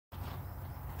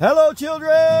Hello,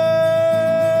 children!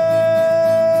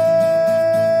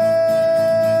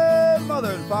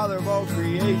 Mother and Father of all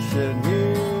creation,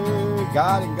 here,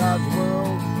 God in God's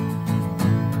world.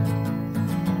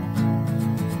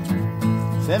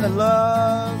 Sending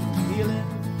love, healing,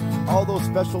 all those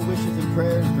special wishes and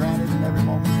prayers granted in every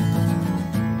moment.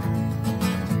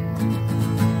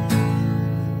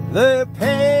 The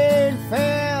pain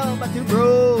fell by two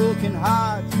broken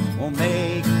hearts won't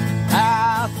make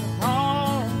house a home.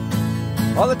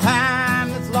 All the time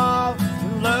that's lost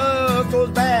when love goes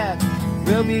bad,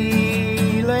 we'll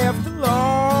be left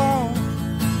alone.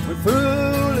 When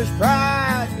foolish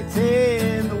pride gets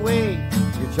in the way,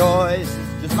 your choices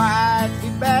just might be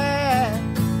bad.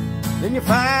 Then you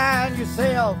find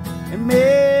yourself in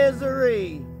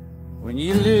misery when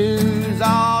you lose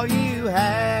all you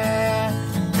had.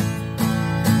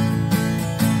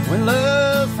 When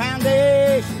love's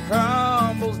foundation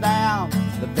crumbles down,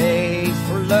 the base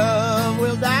for love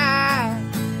will die.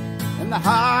 And the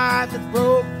heart that's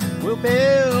broke will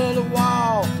build a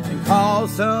wall and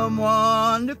cause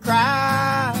someone to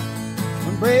cry.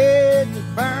 When bridges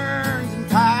burns and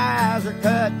ties are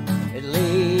cut, it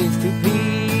leaves two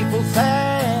people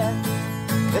sad.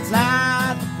 It's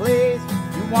not the place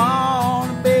you want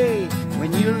to be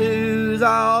when you lose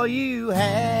all you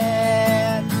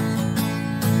had.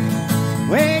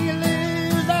 When you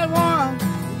lose that one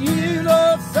you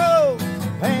love so,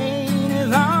 pain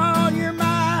is on your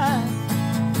mind.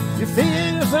 You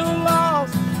feel so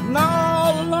lost and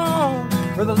all alone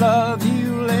for the love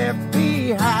you left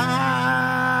behind.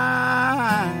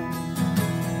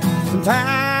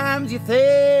 Sometimes you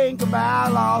think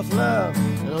about lost love,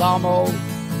 it'll almost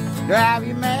drive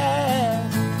you mad.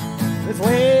 It's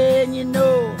when you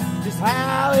know just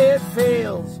how it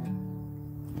feels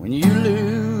when you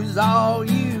lose all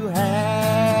you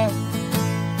had.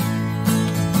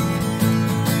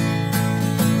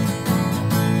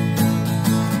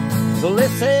 So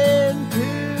listen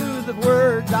to the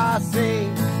words I say.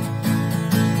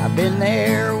 I've been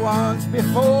there once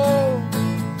before.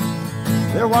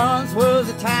 There once was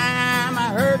a time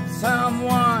I hurt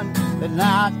someone, but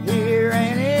not here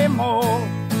anymore.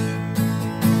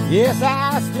 Yes,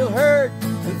 I still hurt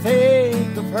and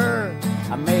think of her.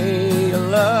 I made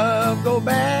love go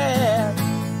bad.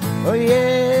 Oh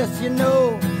yes, you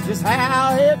know just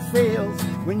how it feels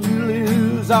when you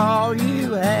lose all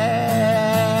you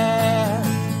have.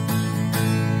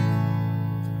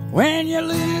 When you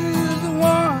lose the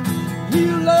one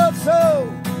you love so,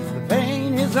 the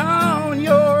pain is on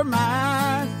your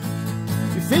mind.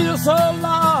 You feel so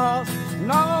lost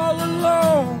and all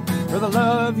alone for the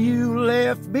love you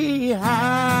left behind.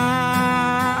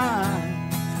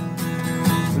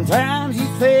 Sometimes you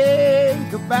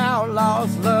think about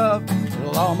lost love,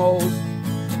 it'll almost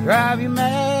drive you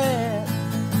mad.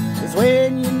 It's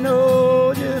when you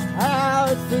know just how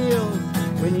it feels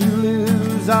when you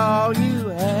lose all you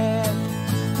had.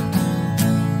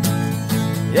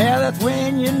 Yeah, that's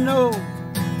when you know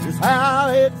just how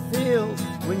it feels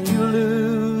when you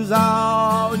lose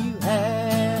all you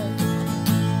had.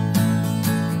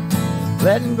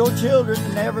 Letting go, children,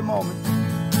 in every moment.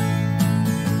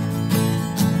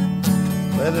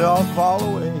 Let it all fall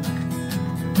away.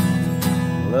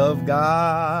 Love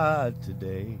God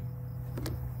today.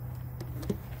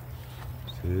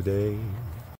 Today.